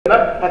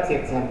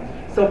tietia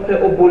so pe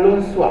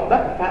obolon so a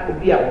ba papa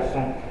obi a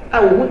woso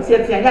a wo hu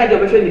tietia nya de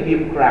obehwe ne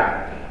biem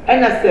kra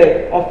ena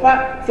se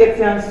ofa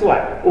tietia so a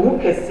wo hu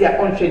kese a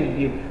onhwe ne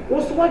biem wo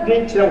so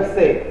wadwen kire wo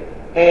se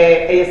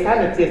sa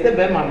na tie se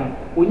be ma no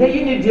onya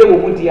yi ne die wo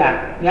mu die a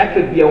nya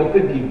twa bia wo pe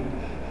biem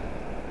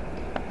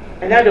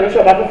enya de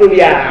obehwe ba papa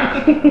bia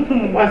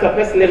once of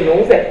first name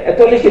no say e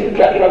to le she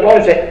twa twa go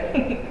je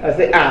I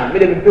say me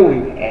dem pe we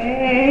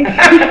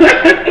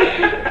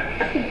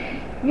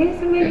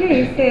Miss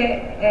Mary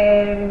say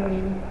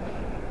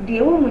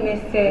the woman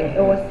say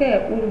o say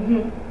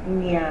unhu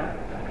nia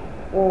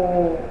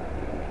o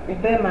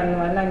Bema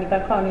no and nipa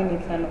crown in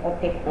it and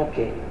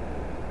okay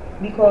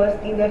because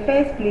in the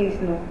first place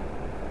no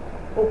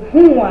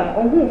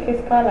who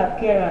physical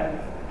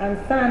appearance and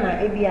sana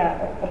ebia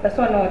o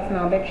person not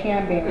now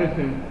between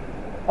ben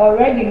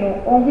already no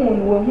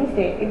who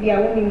say ebia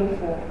woni no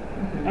for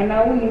and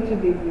I want you to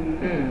be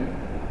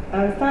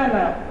and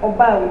sana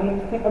oba we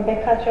say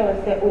obeka cho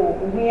say oh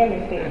we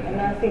am fe and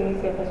I say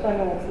me say person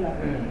not now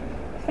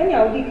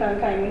senya odi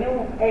kan you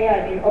know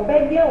eya dey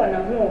obebia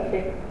wana ho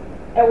fe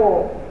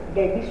ewo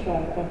baby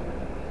strong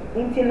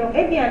until no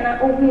ebiana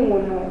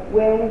ohun no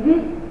when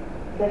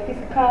the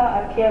physical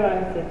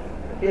appearances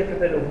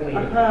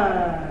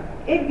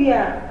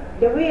ebia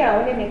the way I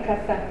only make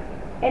kasa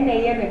ene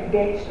ye me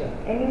desho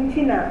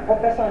enti na o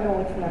person no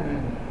otina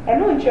e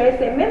no nche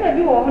say me na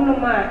bi wo hono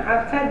ma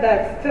after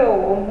that still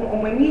o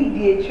mani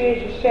die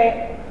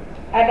share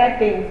other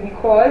things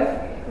because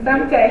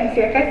sometimes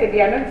you can say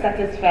they are not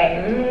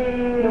satisfied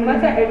no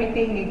matter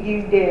everything you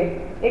give them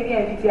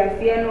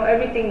ebia no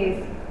everything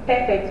is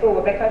perfect. So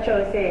Rebecca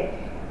Cho say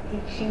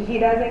he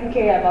doesn't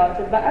care about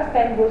it. But as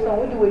time goes on,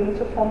 what do we need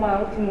to form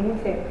out in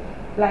say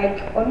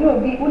like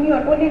only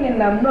in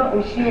Namna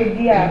or she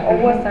dear or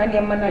what's on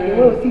your man they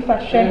will see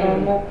fashion or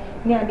more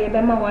near the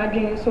Bema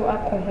warding so I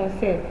can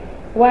say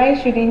why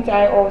shouldn't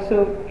I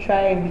also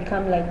try and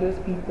become like those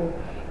people?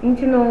 You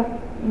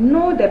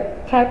know the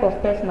type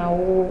of person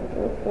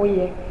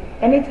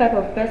any type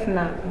of person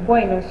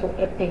boy no so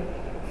epic.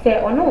 Say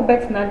or no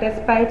bet now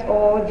despite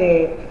all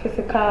the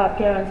physical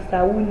appearances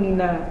that we need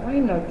now, why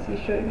not? You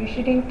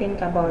shouldn't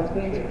think about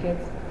going to get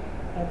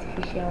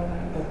artificial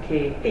ones.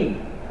 Okay. Hey,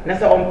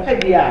 nasa on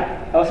pedia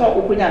also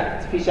okunya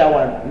artificial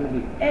one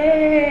maybe.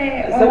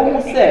 So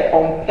we say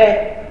on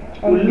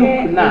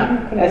look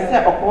now. Say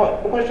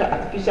okwa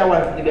artificial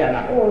ones dey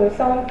na. Oh,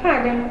 so on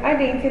them I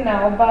didn't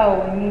know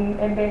about ni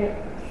ebe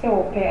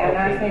so pay and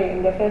I say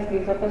in the first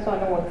place the person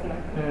know what now.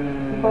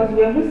 Because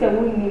we who say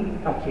we need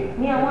okay.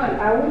 Me I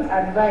won't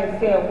advise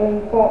say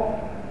won't call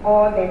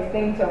all the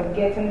extent of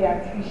getting the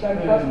artificial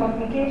because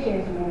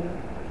complications will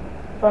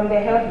from the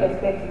health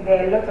perspective there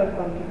are a lot of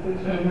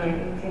complications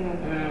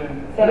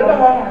so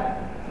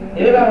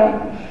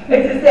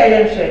it is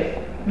say I chef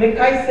me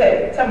kai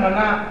say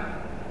tamana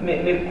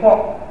me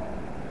ko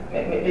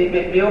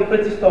me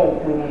operate store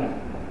pro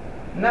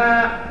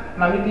na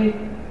mami bi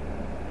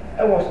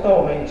e was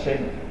store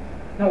mention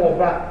na wo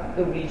ba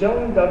the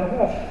region down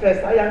who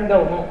first I am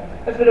down no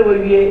e feel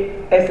we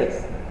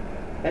SS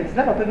and it's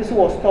never people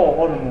so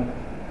store on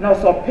no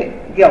so pick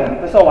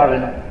girl so worry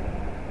no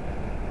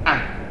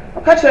o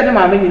catch any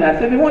mama nyina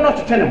say me won not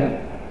to twene ho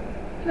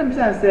na me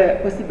say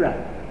possible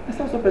I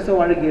so person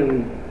worry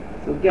girl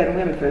so girl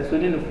me first so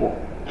ni no for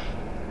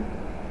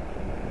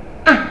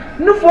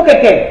no for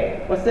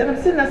keke o say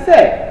na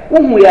say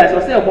wo hu ya so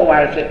say ko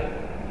worry hwe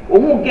o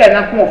hu girl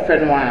na ko fe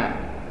no a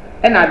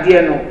e na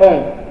de no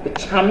on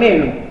chame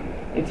no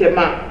enti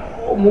ma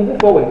mugu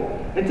forward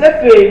enti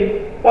fe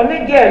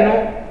one girl no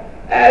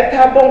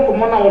ta bon ko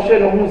na wo hwe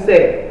no hu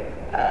say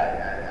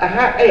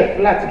aha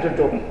flat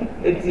dodo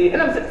enti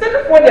and am say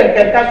for them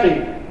can catch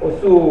it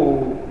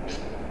also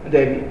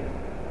David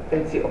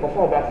enti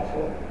okofo ba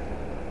fofo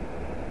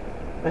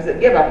I said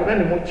give up na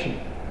ni mochi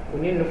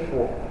oni no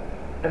fo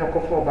and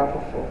okofo ba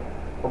fofo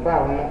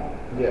oba ono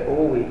de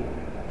owe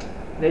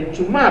na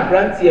juma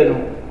brantie no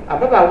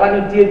ababa wa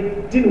no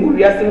di no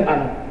wiase ho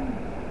ano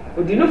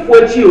odi no fo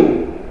achi o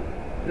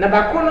na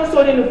ba ko no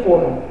so ni no fo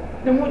no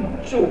ne mo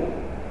jo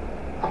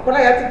akola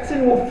ya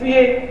tete no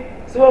fie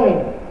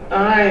so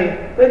ai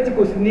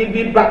Pentecost ni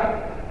bi ba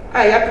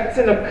ai ya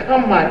tete no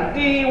kama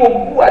di wo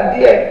bu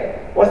ade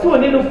wo so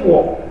ni no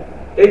fo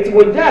eti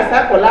wo ja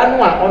sa akola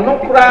no a ono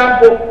kura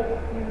bo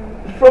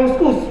from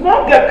school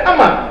small girl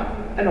kama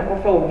and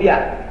okofa obi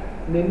a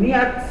na ni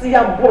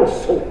atia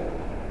borso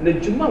na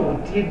juma wo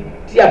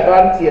di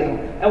abantie no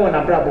e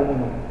wona brabo mu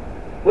no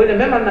we ne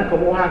mema na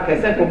komo ha ka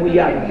se komo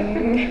ya no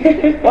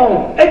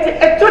oh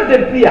eto de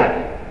bia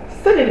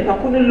se ne pa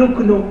ko no look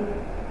no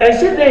e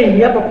she dey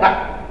here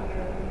papa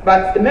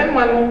but the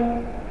mema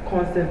no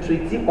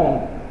concentrating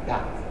on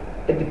that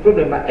and the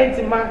problem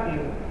entima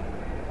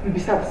you be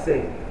self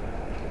say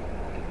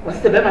what's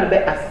the mema be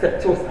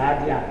accept us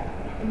hadia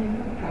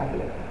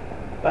problem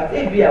but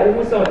e bia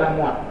wo so na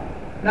mo a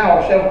na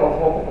o hwe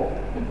nkofo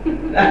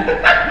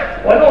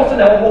one also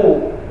na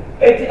wo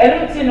eti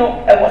enu ti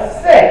no e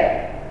was say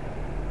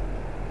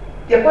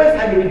the boys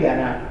had the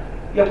biana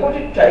you go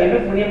to try you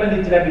for name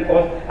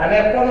because and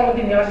I come out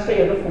in your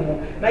say you for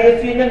now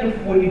you see you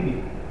for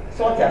libi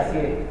sort as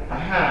here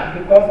aha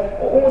because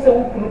almost a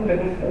who couldn't pay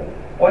for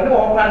or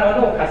no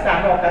no kasa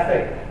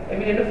I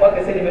mean no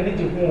for say the manage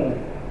home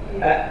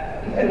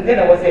and then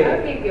I was saying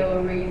I think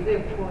you'll raise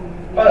it for me.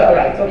 All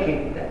right,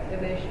 okay.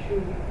 That's true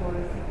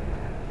because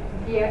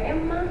dear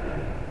Emma,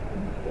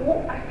 what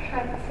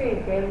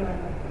attracted Emma?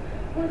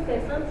 Who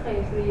says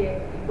sometimes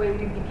when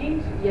we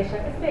begin to, yes, I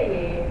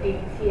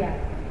say, Thier,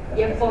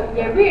 you're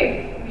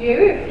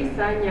very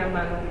fisanya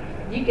man.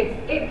 You get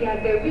it,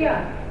 there we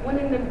are. One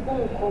in the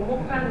bone, or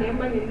more crown, and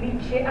money,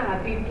 leech,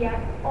 baby,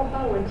 or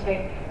one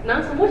check.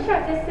 Now, so what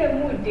shall I say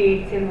more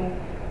dating?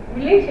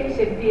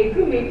 Relationship, the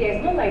agreement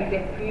is not like the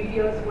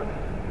previous one.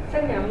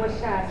 Sanya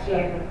Mosha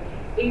said,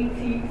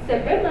 80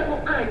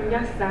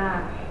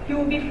 7 he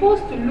will be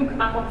forced to look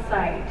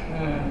outside.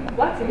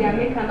 What the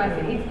American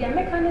say? It's the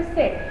American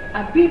say,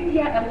 a baby,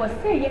 I was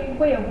saying,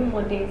 where a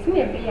woman dates in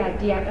a beer,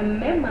 dear, a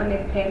man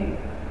and pen.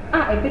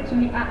 A bit to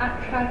me, I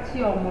attract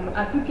your mom.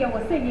 I think I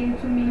was saying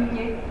to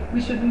me, we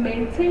should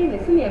maintain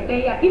the senior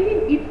bear,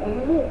 even if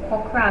on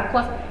more crack,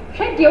 because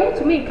she deal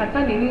to me,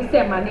 Catania in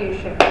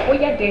examination. Oh,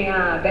 yeah, they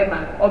are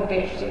Bema or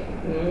Beshe.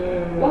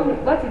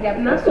 What is that?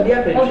 Naso or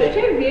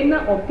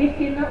Cheviana or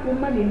Bifina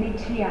woman in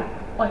Nichia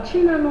or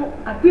Chinano,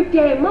 a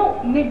prepare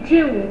more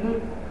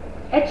Nedrew.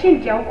 A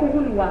change your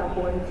coon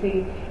one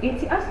say,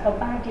 it's us or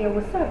bad dear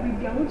was sad, we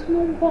don't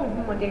know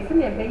one more than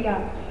senior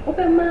bear.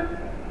 Open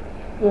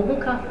who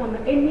come from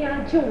any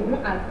Joe who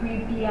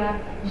agree beer,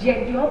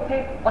 jet your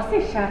pet, or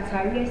say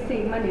shatter,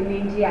 say man in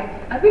India.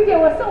 I think there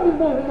was some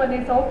woman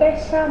than so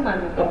best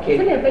shaman. Okay,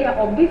 so they are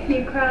or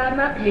beefy cry,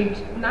 not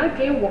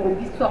gay will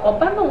be so or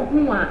banner.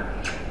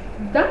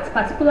 That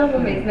particular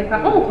woman is the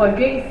crown or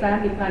Jay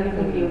Sandy Panny.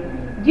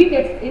 Do you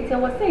get it? I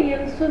was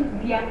saying, so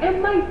dear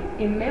Emma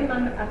in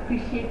man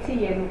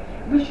appreciating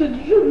we should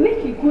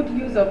make a good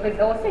use of it.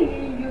 I was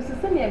saying, use the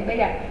same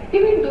bear,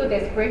 even though the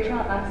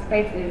spiritual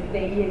aspect is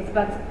there, yes,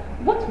 but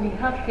what we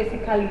have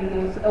physically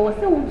knows, I was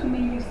saying to me,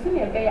 you see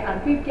a bear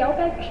and we get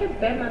that trip,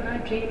 Ben and I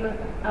dream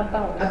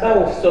about.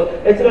 So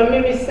it's a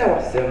mimi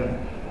sawasem.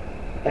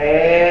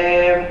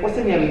 What's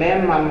in your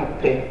man, mamma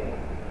pay?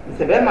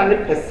 It's a bear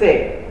man per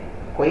se,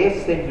 for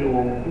yes, said you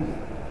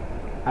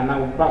and I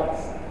will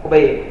box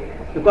obey.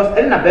 Because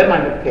I'm not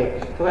Berman pay.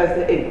 So I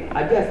say,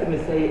 I just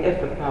say,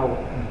 F power,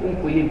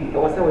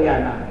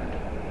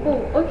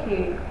 oh,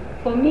 okay.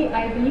 For me,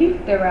 I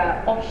believe there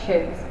are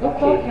options.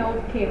 Okay.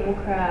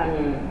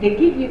 Healthcare, they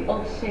give you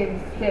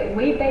options. Say,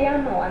 way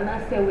bayano and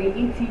I say, way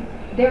into.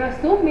 There are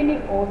so many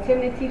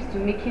alternatives to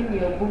making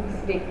your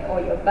boobs big or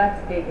your butt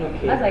big.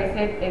 Okay. As I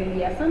said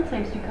earlier,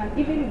 sometimes you can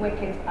even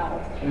work it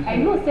out. I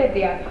know that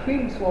there are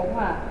creams for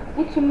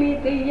what to me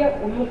they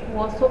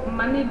also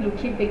money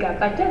looking bigger,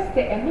 but just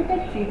say and never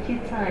take your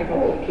time.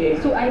 Okay.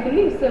 So I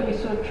believe so we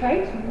should try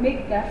to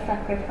make that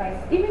sacrifice,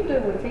 even though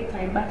it will take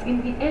time, but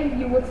in the end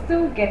you will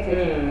still get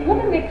it.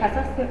 Woman make us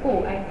say,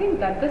 oh, I think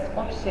that this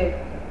option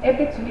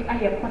to me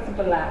are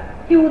possible,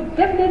 he would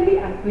definitely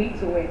agree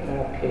to it.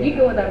 Okay. You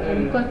go what I'm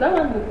saying? Because that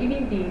one would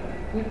even be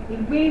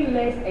way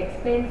less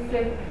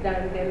expensive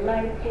than the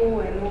lipo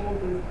and all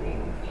those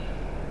things.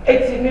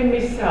 It's made me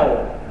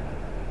sour.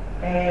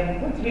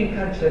 What do you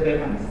catch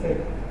them and say?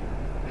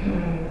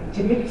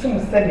 Jimmy Tum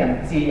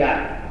Sanyam Tia,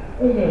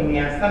 me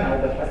and son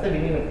over for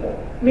 7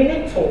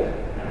 minutes.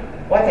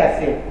 What I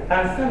say,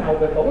 and son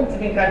over for what to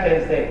be catch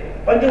and say,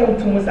 but they want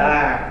to move.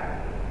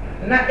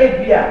 Not a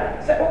beer,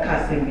 say,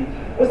 okay, Cindy.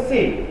 O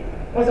say,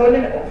 was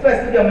only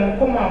first year,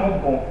 come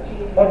on,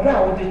 or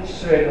now the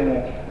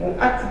children, or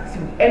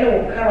attitude, any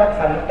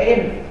character,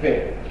 any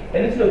fair,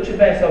 and it's no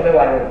children of the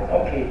world.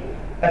 Okay,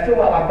 I feel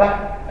about,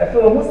 I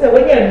feel almost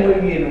when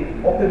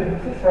you're or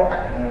people for a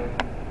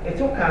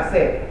it's okay,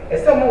 say,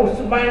 as someone who's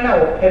to buy now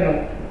or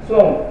penal,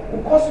 so,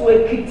 of course,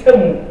 we'll keep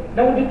them,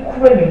 now we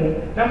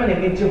crying, now many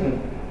major.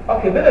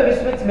 Okay, baby,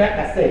 sweet to make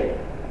I say,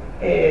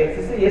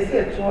 yes,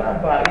 it's all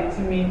about it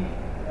to me,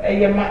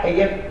 a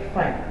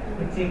fine.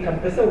 It's a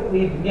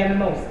with young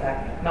mouse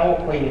now,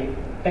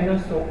 and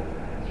also,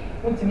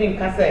 what do you mean,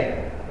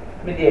 Cassay?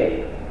 Me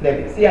dear,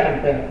 let me see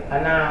and pen,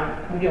 and now,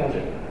 we don't.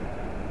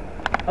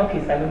 Okay,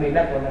 so I will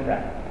that one.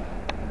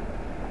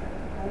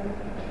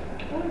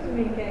 What do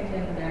we catch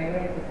and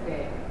direct to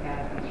say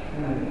that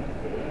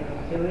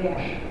Julia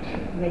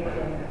makes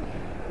sense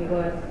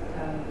because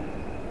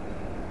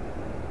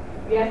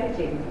we are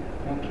teaching.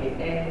 Okay.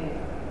 And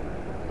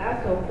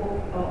as of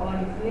on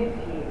its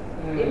nephew.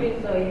 Even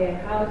so, a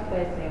house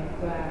person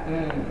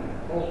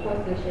or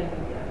post social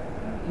media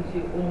into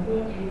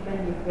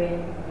different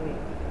ways.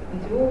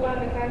 Into what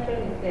the culture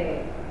is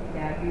there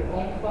that you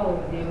unfold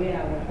the way I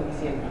want to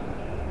see.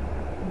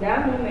 That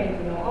moment,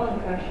 you know,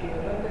 on cash you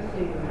don't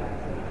say you have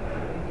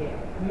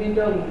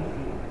middle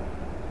easy.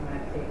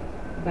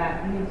 But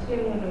you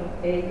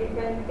a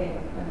different thing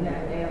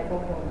than their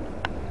performance.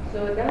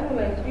 So that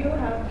moment you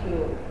have to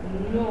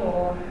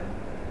know,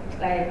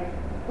 like,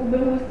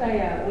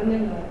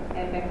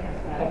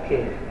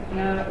 okay.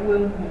 Now,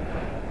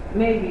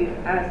 maybe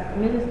as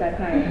Minister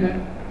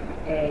Kind,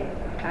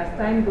 as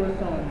time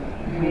goes on,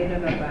 we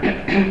remember.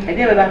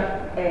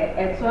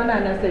 It's one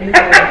and a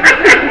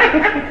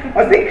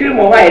I think cream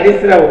or white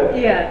this row.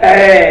 Yeah.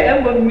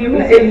 And when we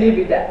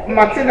leave that.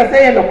 Martina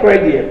say no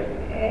credit.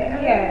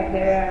 Yeah,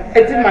 there are.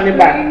 It's money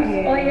back.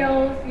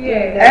 Oils,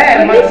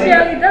 yeah.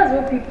 Initially, that's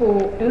what people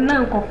do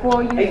now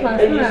for use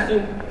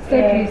to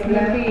set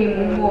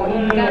living more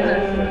in Ghana.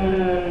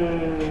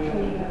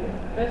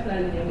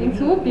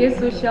 Into be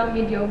social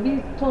media,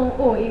 be told,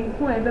 oh, in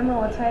whoever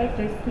or type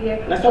this here.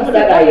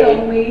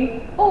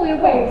 Oh, it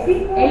works.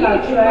 People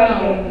have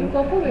tried you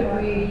go for it,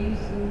 we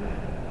use.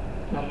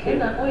 Okay.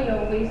 And all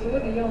your ways,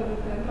 what the young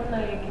people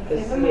like,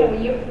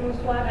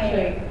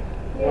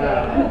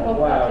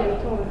 Wow.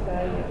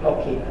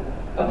 Okay.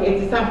 Okay,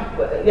 it is some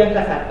young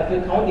guys have to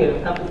count your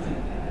campus.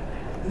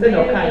 Then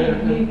you can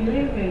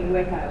believe in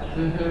workout.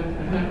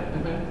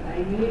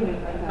 I believe in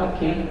workout.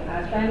 Okay.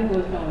 As time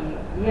goes on,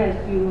 yes,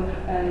 you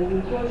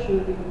go through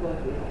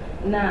difficulties.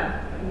 Now,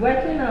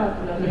 working out,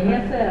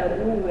 yes,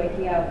 who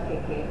working out,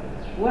 okay.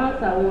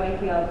 Once I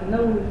work out,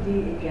 no would do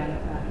it.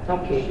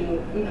 Okay. So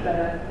it's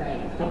around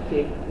time.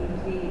 Okay. You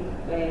see,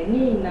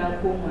 ni na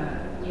koma,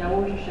 ni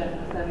awoshusha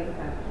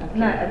nisabeka.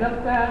 Na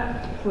adokwa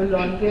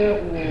prolonged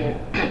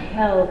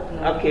health,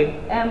 okay,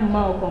 and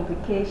more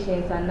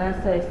complications and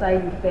answer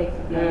side effects.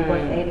 But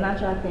a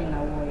natural thing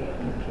I worry.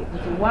 Okay.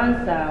 So once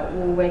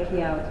we work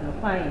out, no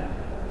fine.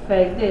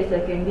 First day,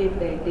 second day,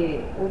 third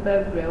day,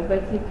 over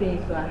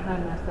pains to a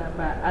hand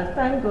as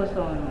time goes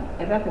on,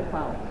 a back of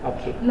power.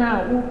 Okay.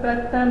 Now, we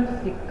time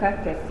to see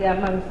cactus, yeah,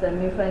 mammy, and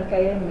me, Frank,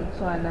 I am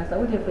so and as I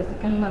would have a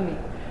second mammy.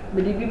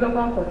 But the bigger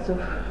one for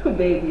two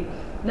baby.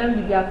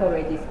 Then we have to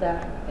register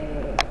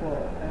for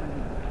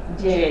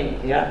Jane.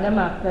 Yeah. Then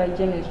my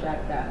Jane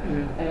instructor.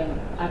 And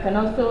I can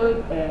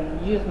also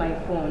use my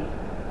phone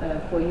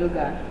for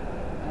yoga.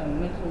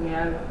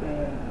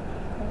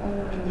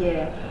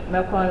 Yeah, my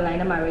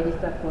online, I'm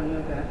registered for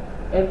yoga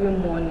every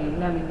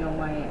morning.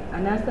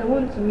 And as I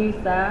want to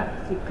meet that,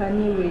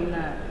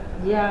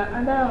 yeah,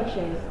 other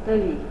options,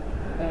 study.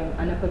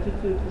 And I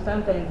continue to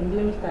sometimes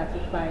doing start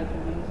at 5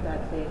 and doing start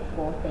at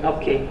 4:30.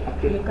 Okay,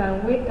 okay. You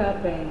can wake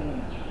up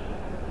and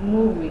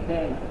move with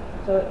them.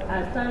 So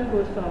as time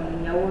goes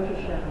on, your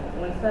worship,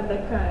 when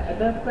Sabeka, a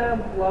doctor,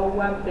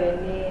 one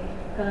penny,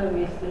 can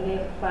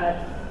receive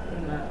fats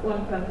in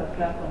one kind of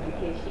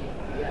complication.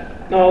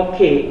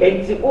 Okay,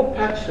 and the old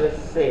patch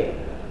say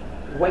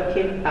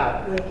working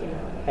out.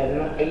 And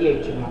not a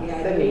year to my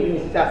sending you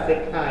just a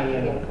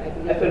kind.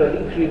 I feel a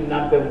cream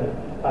number,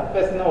 but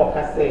personal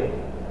can say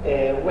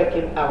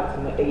working out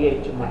a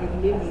year to my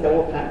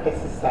so can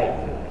exercise.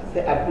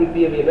 Say a brief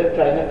baby, but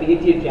try not to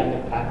get you in the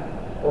pan.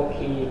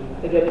 Okay,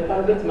 if you're the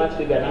pan gets much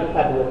bigger than I'm I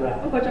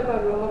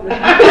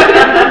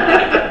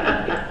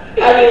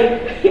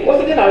mean,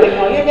 what's it now?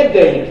 You're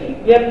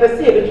getting you're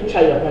perceived to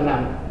try your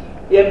home.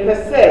 You're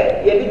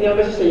perceived, you didn't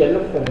ever say you're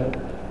not for me.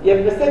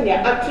 You're perceived you're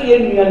actually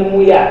in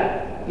Muya.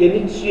 You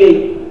need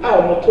to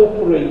our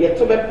motor yet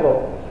to be pro.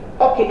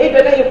 Okay,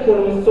 even you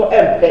pull so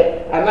empty,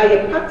 and now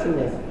your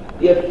partners,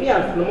 your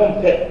fiance, no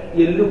one pay,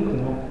 you look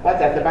no. What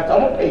I say, but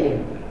I'm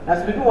paying.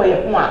 As we do what you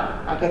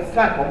want, I can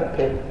slack on the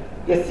pay.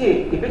 You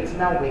see, if it's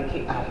now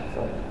waking up,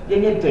 so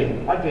you're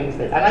doing what you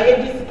said, and I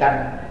just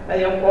can. Now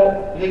you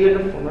call, you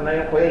look for me,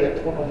 I call you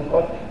to come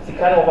because she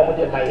can't over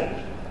the buyer.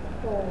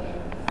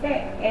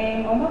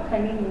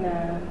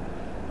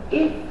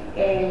 If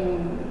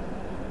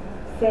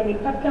say the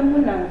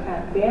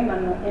Pakamunanka,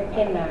 Bearman, and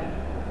Penna,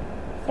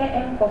 say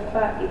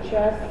Encofa, it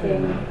just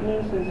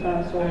means in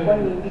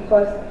transforming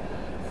because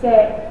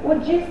say what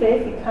you say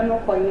is it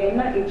cannot for you,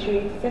 not a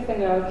tree, says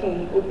an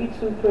okay, will be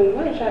too pretty.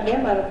 One shall be a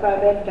man of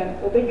private than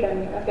obey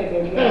after the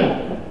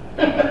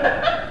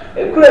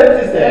a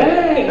crazy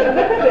say,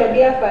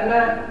 for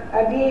now, I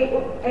did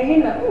a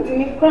hint to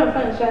me, crown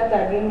fan shut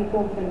again,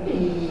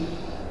 company.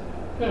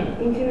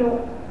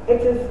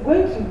 It is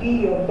going to be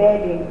your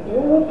burden.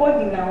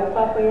 Nobody now,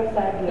 Papa, yes,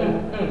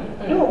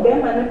 no,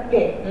 Bearman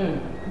pay.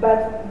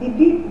 But the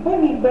big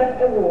bunny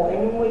birth award,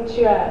 and in which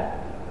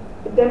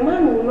the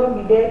man will not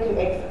be there to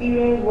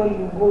experience what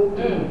you go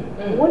through.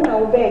 When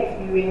our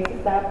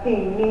experiences are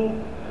pain, me,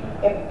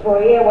 a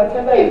prayer,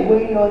 whatever is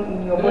going on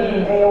in your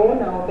body, I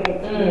own our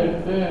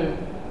experience.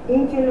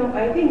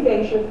 I think that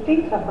you should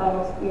think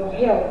about your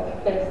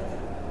health first.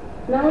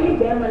 Not only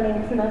Bearman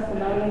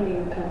international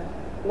income.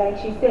 Like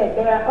she said,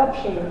 there are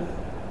options.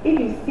 If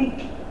you seek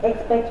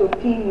expert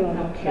opinion,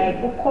 like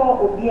who call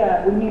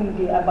Obia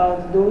Unimdi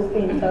about those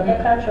things, the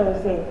culture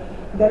will say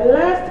the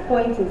last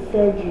point is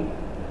surgery.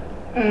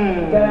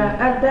 There are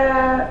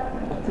other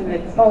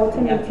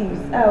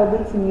alternatives.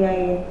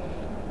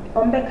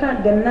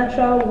 The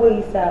natural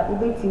ways are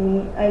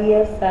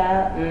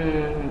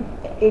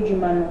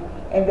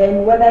and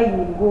then whether you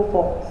would go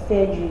for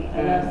surgery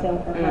and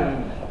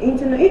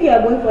if you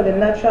are going for the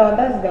natural,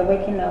 that's the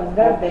working out,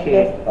 that's the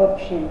best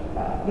option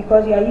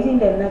because you are using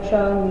the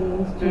natural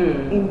means to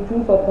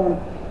improve upon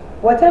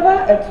whatever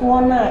a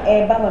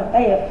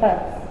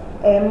fat,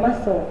 a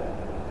muscle,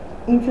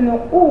 Into no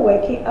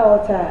working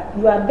out,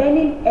 you are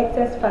burning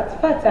excess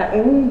fat, fatter,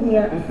 and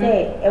here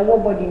say a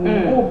body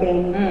no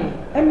burning,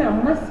 and a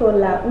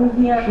muscle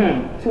here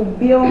to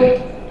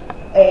build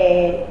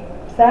a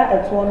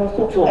at one or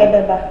so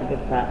ever.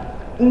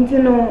 Into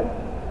no,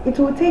 it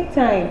will take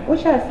time. What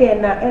shall I say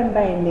now? And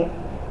buying it,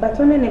 but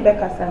only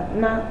Nebekasa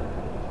now.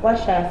 What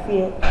shall I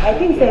say? I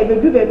think say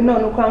baby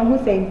no crown who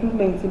say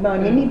improvements about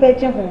any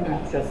better home.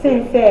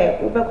 Since say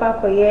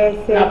Ubaka yes,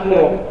 say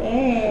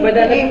but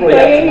then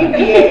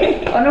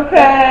on a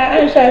cry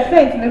and shall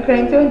send no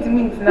crying 20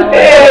 minutes now.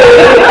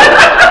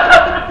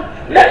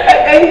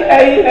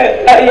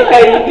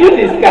 You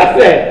discuss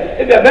it.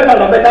 If you're better,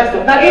 no better so.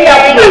 Now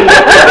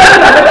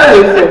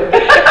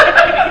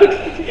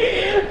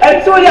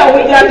and so yeah,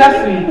 we are just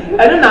sweet.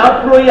 I don't know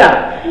how pro ya.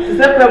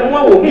 Separate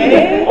more will be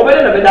over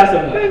the better so.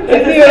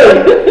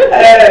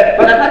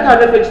 But I can't have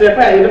the picture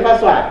prayer. The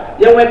first one,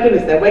 your working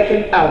is the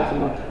working out.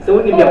 So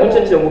when you be a bunch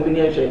of will be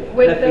near you.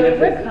 With the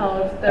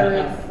workouts,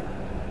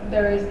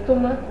 there is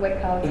stomach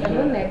workouts. And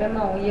when I am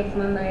out here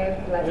from there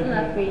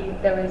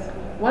is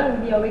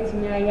one be away to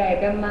me. I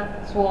am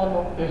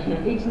swallow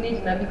each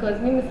nation because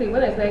me say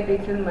when I started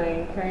dating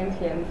my current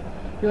friends.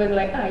 He was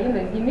like,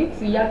 you need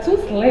to, you're too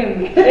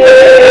slim.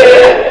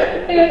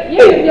 Yes,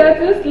 you're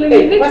too slim, you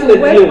need to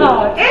work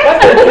out.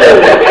 What's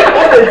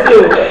the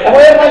deal?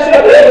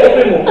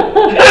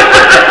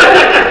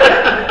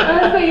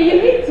 So you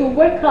need to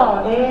work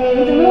out.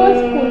 In the lower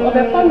school, or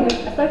the family,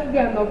 Saturday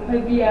and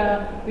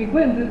we go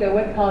and do the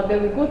workout, then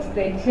we go to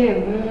the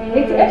gym.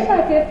 It's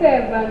actually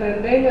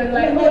and then you're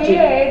like, oh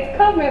yeah, it's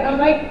coming. I'm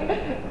like,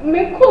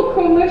 me cook,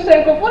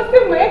 shake off. What's the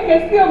way I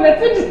can see on my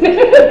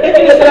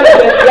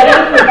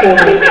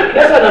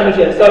That's what I'm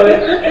saying. Sorry.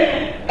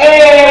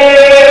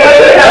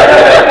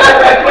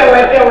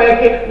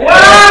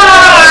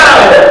 Wow!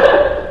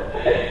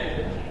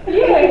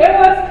 Yeah, it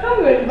was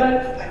coming, but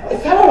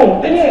it's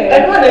home.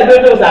 Everyone that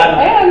knows that.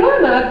 I'm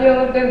not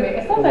build them.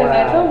 Sometimes I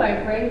tell my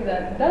friends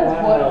that that's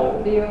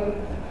what they'll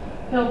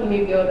help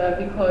me build up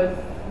because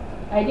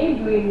I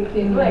didn't do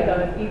anything like I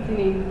was eating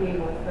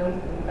anything or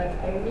something, but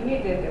I really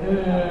did it.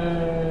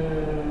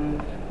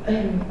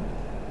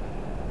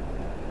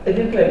 I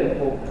didn't play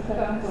before.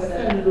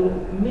 So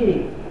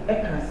me, I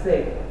can say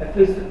a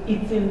place to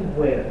eating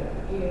well.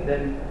 Yeah.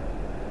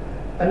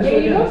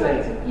 Then you don't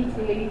like to eat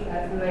late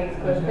at night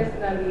because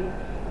personally,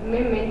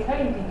 my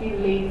time did you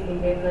late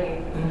in the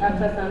night.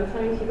 After some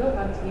time, you don't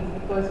have to eat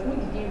because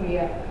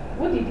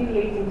who did you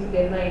late into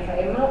the night? I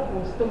am not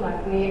for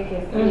stomach near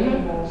It's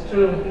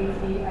true.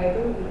 I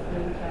don't eat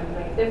late at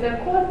night. There's a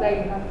course that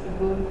you have to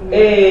go through.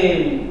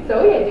 Hey. So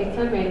we are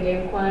determined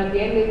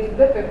and it's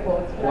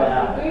difficult.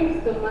 Wow.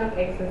 Doing stomach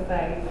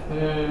exercise.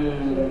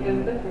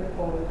 It's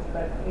difficult,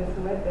 but it's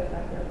worth the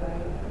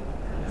sacrifice.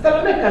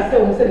 Salome can say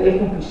we said they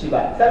can push you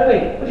back. Salome,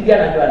 what did you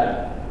do?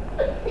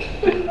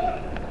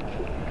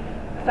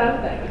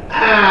 Sometimes.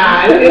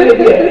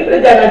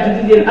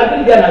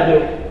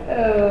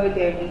 Oh,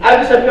 David. I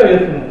wish I could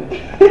have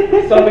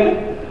sorry.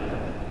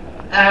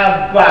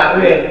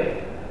 Wait.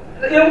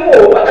 You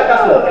move, what a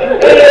castle.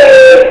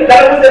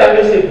 That was a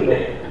shape.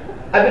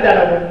 I've been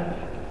done.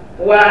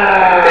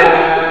 Wow.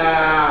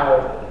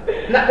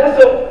 Now,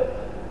 also,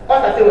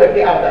 what's I say,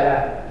 working out there?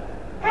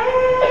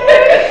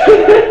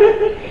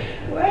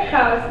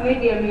 Workouts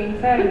maybe a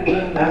meantime.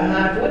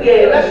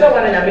 Let's show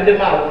one and I'll be the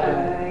mouth.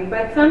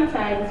 But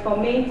sometimes for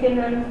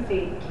maintenance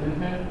sake,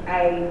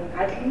 I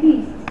at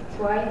least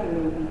twice in a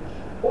week.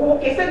 Oh,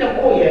 okay, send them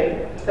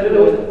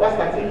what's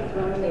that?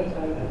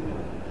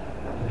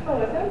 Oh,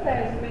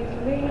 sometimes we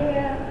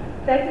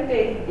 30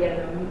 days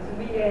together, to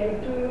be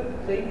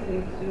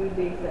 22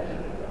 days.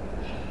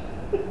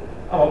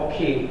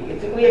 Okay,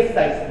 it's a weird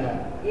size now.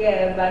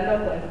 Yeah, but not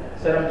one.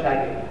 So I'm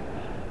trying.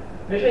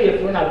 Make sure you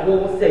phone a go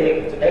say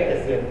to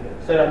Ekasian.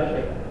 So I'm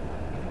trying.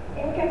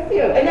 And you can see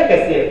it.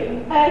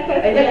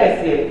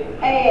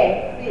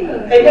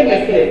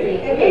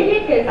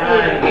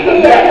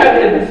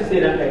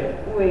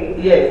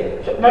 Yes,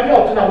 my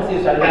job to now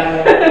says so.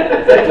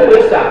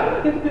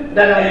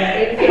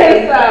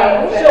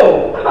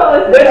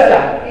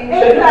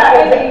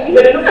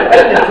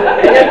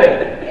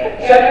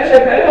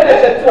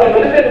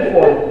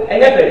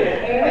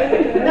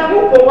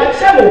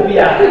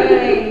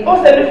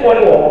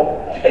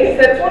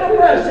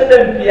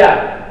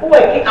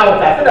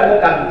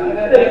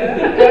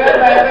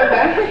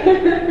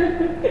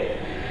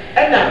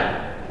 And now,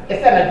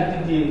 it's an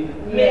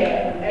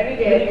every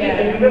day,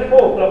 and you 4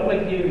 o'clock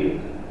like you.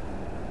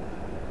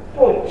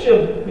 4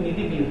 children, we need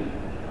to be.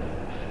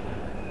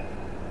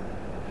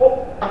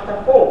 After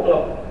 4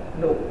 o'clock,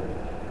 no.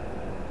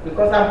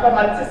 Because I'm from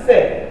to say,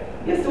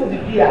 yes, so the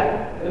beer,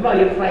 the man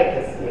you fry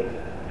can see.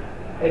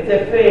 It's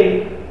a fay,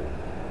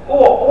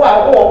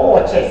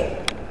 chest,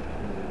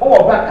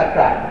 back a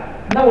crack.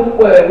 Now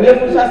we have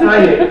to just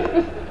hire.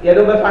 You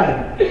don't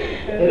find.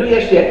 You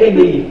don't share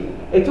any.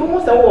 It's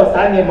almost a war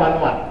signing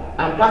manual.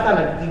 I'm passing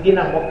a digging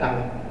and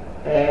walking.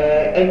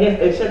 And yes,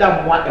 a shed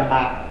of one and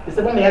mark. It's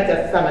a woman at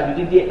a son,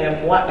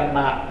 and one and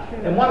mark.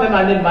 And one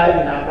man in my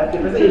now, but the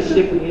person is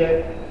shaking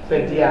here, so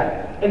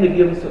dear. and the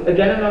game so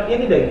again not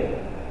any day.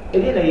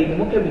 Again, I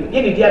look at me,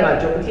 any day I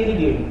job any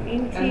day.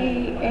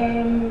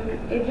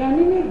 If you're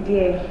in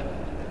there,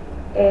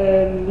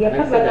 you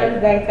have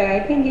balance diet. I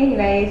think you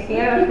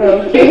know,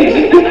 from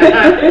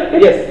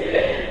yes,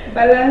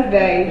 balance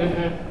diet.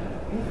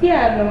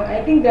 Yeah, no,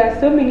 I think there are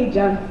so many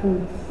junk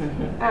foods.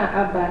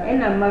 Abba,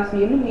 and I'm also,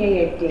 you know, me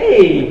a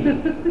day.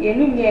 You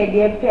know, me a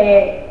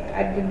day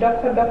at the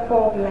doctor,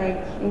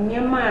 like in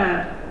your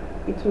ma,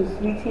 it was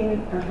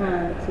written to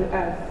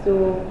us.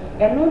 So,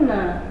 and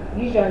no,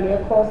 usually, I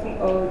cause it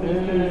all these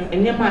things.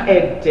 And your ma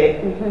ate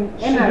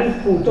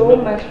and food, so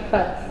much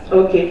fat.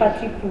 Okay,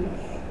 fatty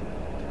foods.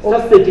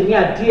 Sausage in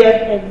your dear.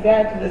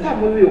 Exactly. That's how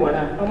we want to.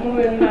 I'm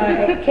moving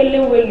my Kelly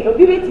will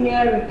be with me.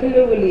 I will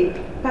Kelly will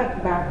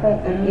pack back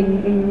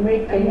in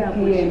Rick and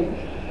Thier.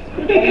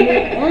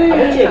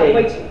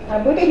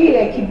 Abuchi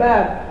like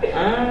kebab.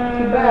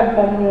 Kebab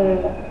from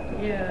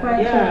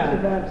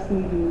kebab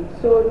sneaky.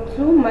 So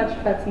too much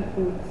fatty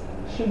foods,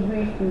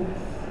 sugary foods.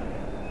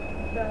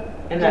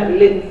 And that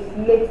late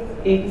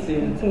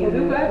eating. We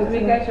have to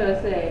make sure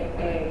say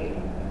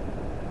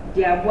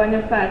they are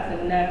one fat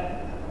and now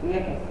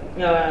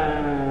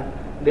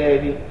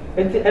Debbie.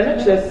 And not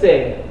just say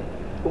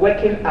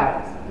working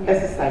out,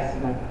 exercise,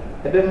 no.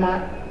 A bit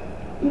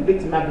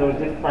my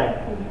blood is fine.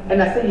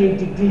 And I say you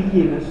did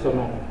you so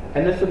no.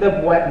 And also the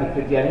boy me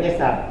could be and yes,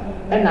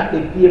 and not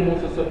the PM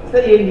so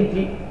say you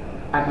did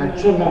and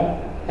a journal.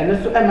 And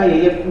also am I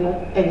a no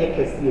and you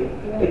can see it.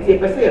 It's a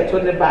person to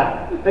the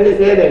bar. But it's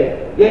there.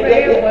 Yeah.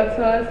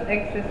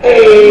 exercise.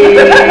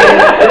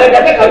 And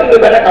I think I'll do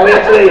it better.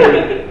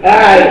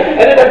 Aye,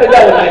 and then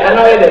I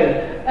know it.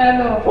 I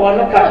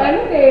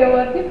know there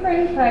were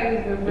different times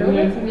we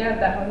were to me at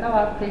that now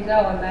I've played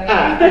out on night.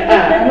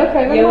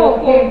 Okay,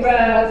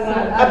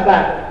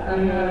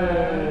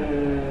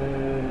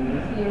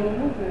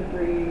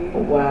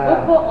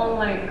 wow.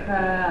 Online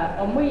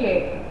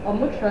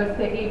trust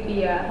the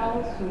API how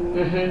to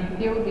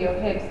build your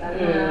hips and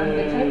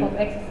the type of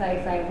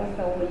exercise I was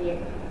over here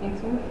and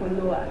to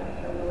follow and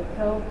will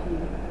help you.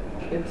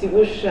 It's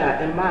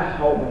and my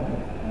home.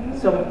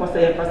 So because I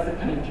have to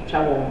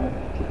travel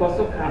because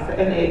so cancer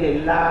and the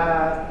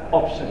last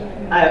option.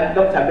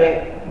 Dr.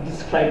 Beck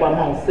described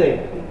amount say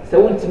so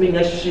won't mean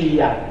a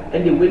she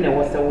and the winner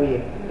was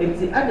away.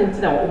 It's I didn't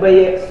know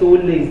obey so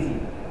lazy.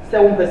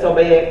 So one person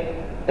obey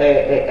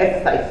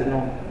exercise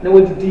no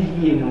what did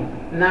you know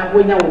now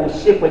when you will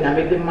shape when I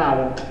make the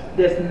mouth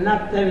there's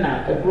nothing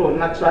abroad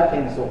natural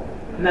things so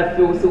not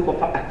feel so for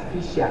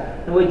artificial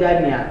no way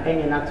and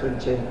you're not to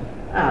change.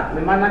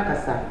 Me mana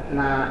kasa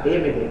na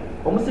emede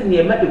almost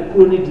near the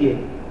crony dear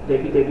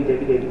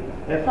Debbie.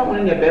 And found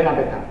in your bema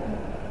becca.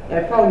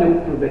 And found your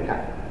Rebecca.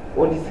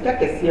 Or the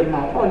Skaka see a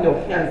mouth on your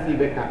fiancé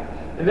Becca.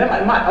 And then my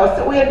man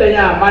also we had the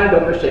young man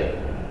of the ship.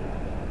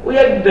 We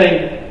had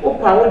done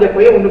Opa with the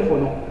way on the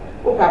phone.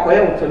 Opa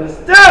Coyote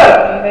still.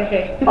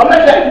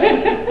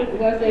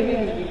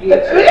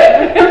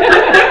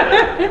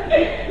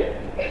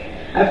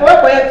 I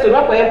thought I had to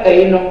rock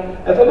away, you know.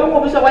 If I don't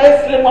want to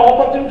say slim,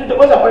 I'll continue to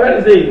go up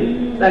already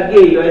saying that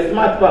gay, you're a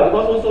smart part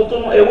because also to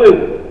know a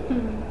will.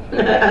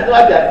 That's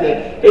what I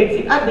said.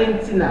 It's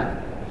Argentina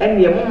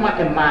and your mamma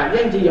and my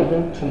young your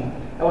home tomb.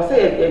 I was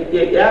saying,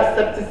 you're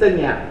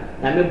septicemia,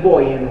 and a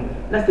boy, you know.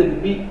 That's the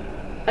be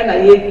and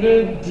I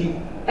deep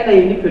and I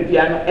nip a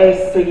piano,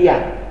 say,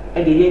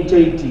 and the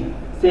NJD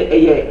say, a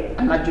year,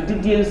 and I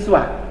Judidian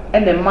swat,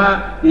 and the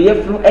ma, the year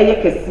flew a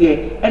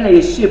year, and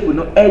a ship with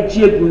no edge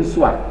gun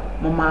swat.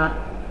 Mama,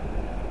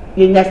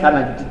 you know,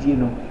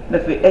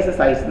 the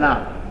exercise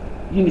now.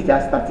 You need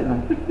to start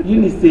now. You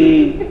need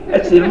to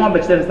actually more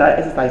better start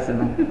exercising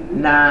now.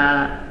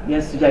 Nah,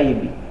 yes,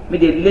 Jayabi. Me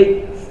the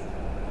late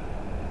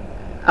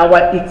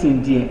hour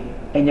eating dear,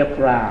 and your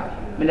cry.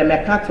 Me the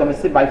mercant me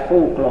say by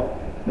 4 o'clock.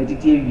 Me the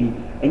TV,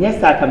 and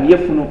yes, I come here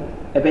for no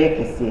a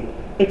baker say.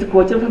 It's a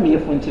quarter from here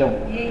for Joe.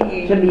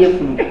 Can be here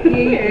for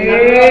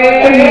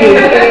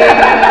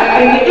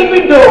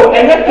even though,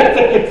 and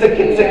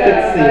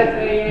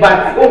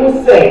but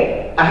almost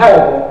say, a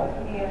how,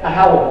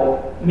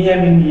 me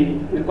and me,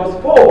 because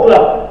 4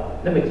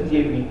 o'clock, no matter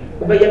TV,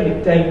 obey me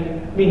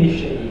time,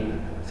 finish.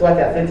 So what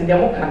I said to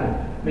them, can,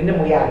 me no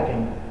more.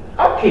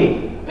 Okay,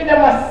 me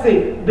must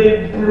say,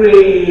 they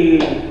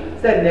brave,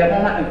 said their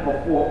mama and for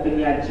 4 in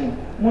the engine.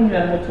 Moon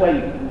and Motoy,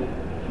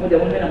 with the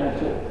women and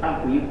Moto,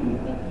 Uncle you,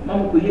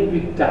 Mamma could hit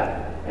with that,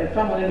 and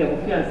family never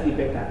fiancé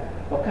better.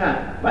 Okay,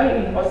 why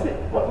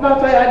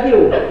what I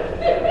do?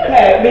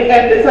 Hey, me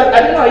and this, I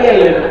don't know,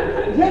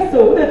 yes,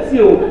 so that's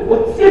you.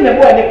 What's in the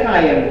boy in the car?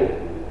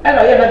 And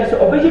I have to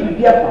obey you, be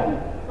careful.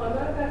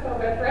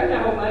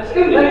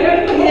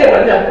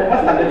 Yeah, but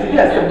what's happened to you?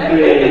 Yes,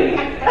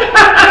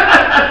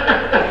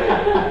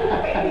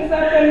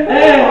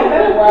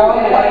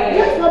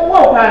 my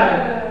poor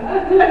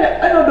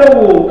I don't know.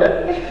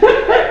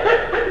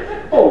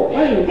 Oh, I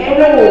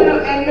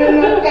don't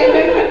know.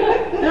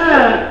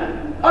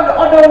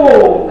 Other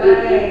wall.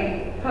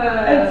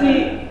 And see,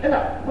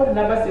 what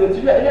number see what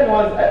you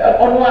was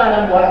on one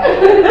and one.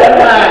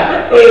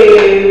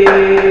 Hey,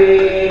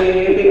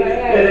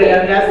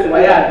 that's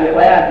why I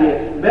de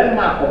be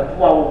ma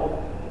oboa wo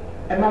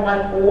e ma wa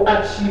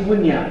achieve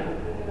nia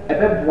e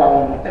be boa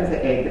wo no em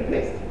say the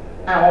best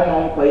ah o ma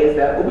won ko yes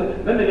obi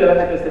me me be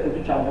ka say ko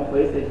twa won ko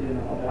yes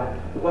no oboa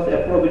because e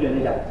provision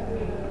e ja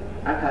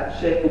aka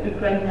share obi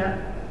kranya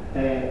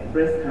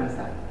breast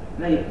cancer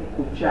na ye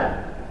kutwa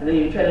na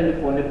ye twa na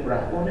for ne bra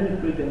o na ne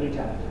provision e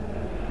ja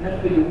na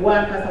pe di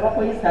one kasa wa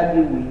ko yes ade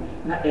wi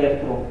na e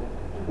pro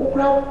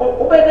ukra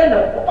obede no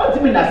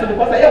ontimi na so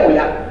because aye wo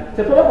ya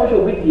se for ko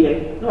show obi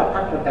die no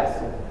aka ko da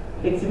so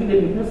etimi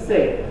de bi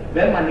say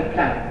be ma ne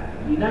kan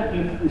you not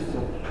be free so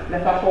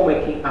never for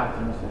working out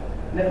no so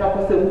never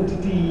ko say wo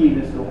didi yie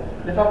no so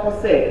never ko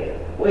say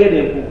o ye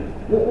na bu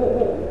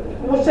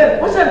wo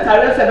she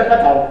ntare se be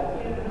pata wo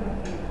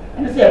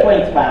ene say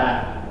point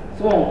ba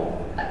so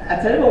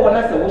atare be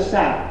wona say wo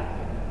sha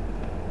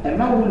e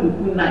ma wo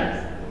look nice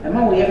e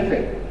ma wo ye fe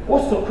wo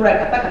so kra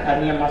kata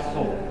ne ma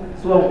so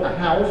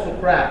aha wo so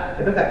kra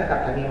e be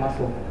kata ne ma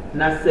so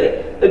na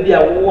say e bia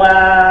wo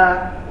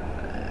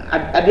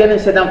ade ne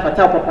she dan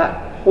fata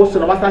papa o so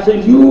no wasa she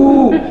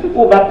you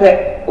o ba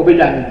pe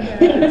obedwane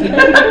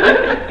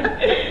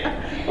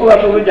o ba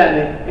pe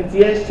obedwane enti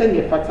ye she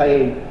ne fata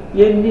ye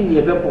ni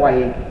ne be boa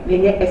ye ne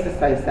nye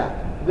exercise a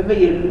be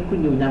ye luku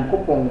ni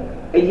onyankopon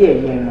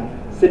eye yen no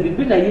se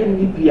bibi na ye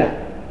ni bia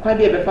kwa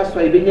bia be fa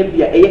so ye be nya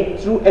bia eye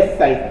true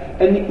exercise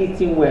any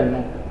eating well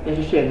no ye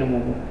hwehwe no mo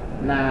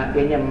na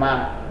ye nya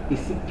ma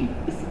isipi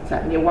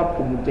isita ne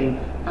wapomuden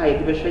a ye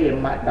be hwe ye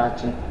ma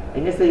dache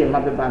enye say ye ma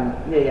beba no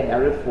ne ye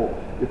yarefo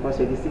because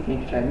ye dey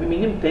seeking to try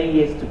minimum 10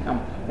 years to come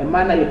e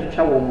man na ye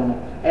twitwa wo mo no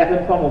e ya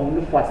pempa mo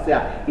mu fo ase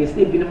a ye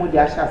say bi ne mo dey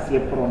ahya ase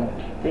pro no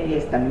 10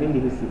 years time ne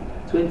dey see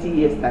 20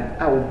 years time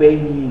a wo ba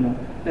ni no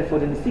na for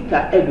the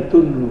sika e be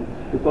tonu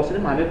because ne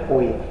ma me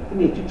koye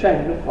ne twitwa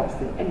ne fo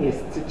ase e ne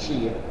stitch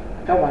ye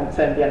ka one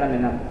time bia na me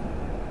nam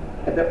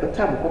e be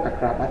time ko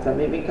kakra bata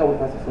me ka wo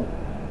paso so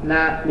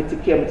na me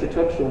tike me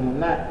titotro no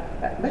na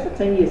be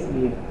 10 years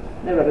ni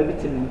na ra be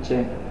bitim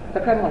nche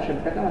kakra no hwe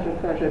kakra no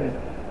hwe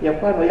ya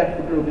kwa no ya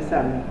kudro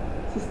bisa me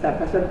sister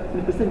person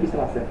me person bisa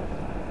wase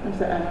I'm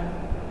say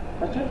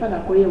I try to na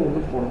koye wo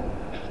no for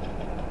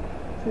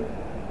say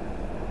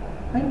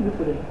I no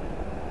for it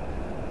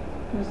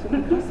no so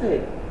because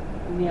say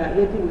me a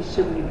lady we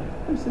show me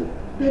I'm say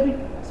baby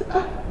say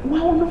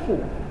wow no for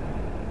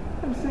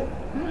I'm say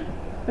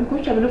I'm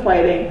going to no for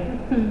it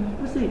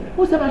we say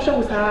who say my show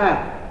was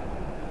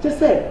just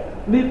say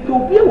me ko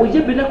bi wo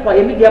je bi na kwa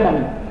ye me dia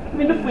mama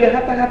me no for ye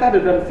hata de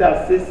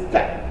themselves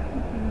sister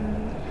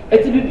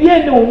eti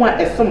bibie ne wo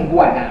a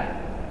esombo ana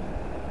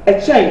e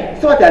chen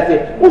so that say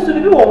wo so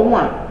bibi wo ho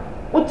a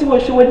wo ti wo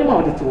hwe wani ma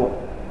wo ti wo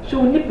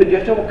hwe ni pedu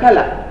hwe wo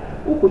kala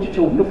wo ko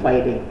twetwe wo no fa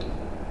ye den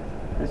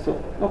so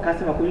no ka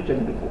se ma ko twetwe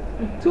ne biko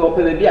ti wo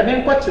pe bia me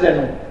nko kire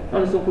no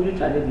no so ko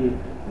twetwe ne bia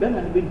be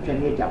ma ne be twetwe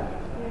ne eja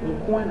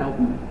nko ana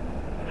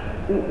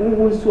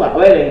wo so a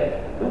wele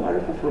wo ware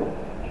foforo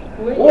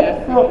wo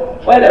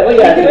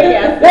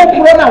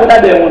na wo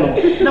da be wo no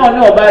na oni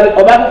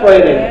oba foforo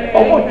ye den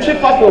o twe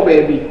fa so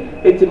baby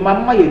eti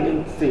mama ye ni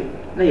nse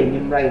na ye ni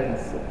right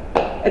nse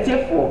eti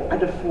efo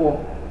adefo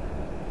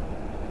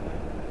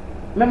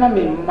mama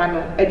me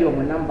mano e de o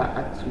mo number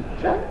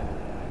atutwa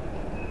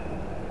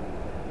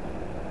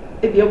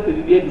e de o pe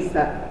bibia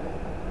bisa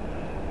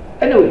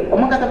anyway o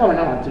mo kata fa mo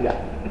number atutwa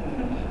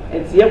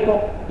eti ye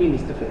ko in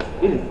is to face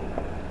in is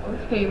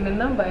okay my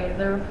number is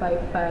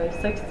 055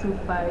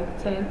 625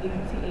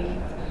 1088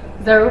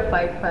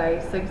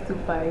 055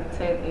 625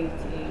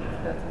 1088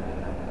 that's my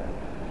number.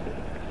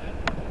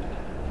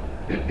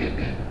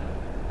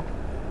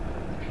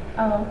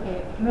 Oh, okay.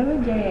 Maybe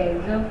J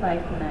is 059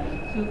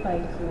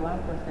 252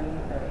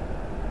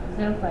 1473.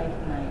 059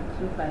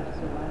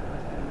 252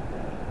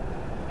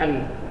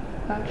 1473.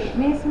 Okay.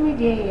 Miss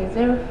Media is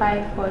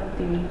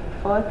 0543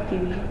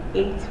 43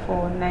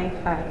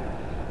 8495.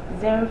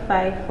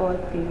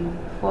 0543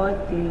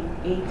 43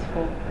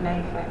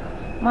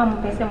 8495.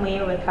 Mom, person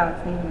may work out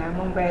in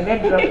Mom, brother,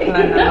 drop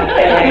plan.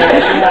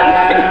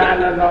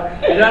 No.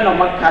 You don't know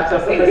what catch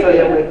us, so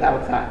you work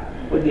out.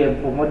 O de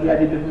mpomo de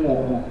ade bi hu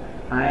omo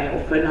ai o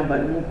fe number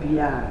no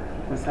bia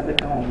o sabe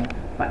ka omo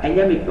ba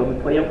enya me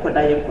po ye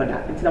nkoda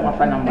nti na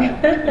wafa number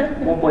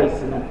mo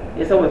boys no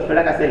yesa we fe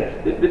like say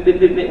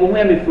o mu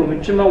ya me fi o me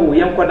twima wo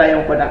ye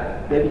nkoda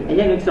baby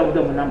enya no tse o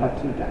do mo number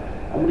 2 da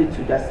o mo de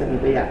 2 da se me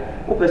be ya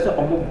o pe so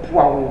o mo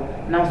boa wo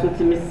na so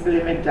ti me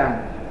slim down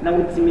na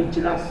wo ti me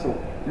gina so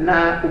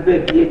na o be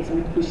bia ti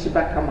me push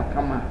back kama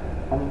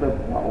o mo be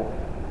boa wo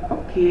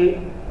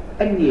okay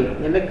enie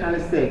ye me kan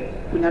say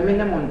kunya me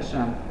na mo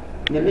ntram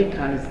Name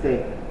can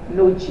say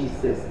no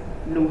Jesus,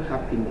 no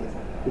happiness.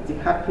 It's a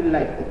happy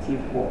life at Thier.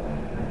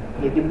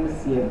 Ye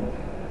demusiem.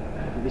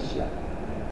 Vishya.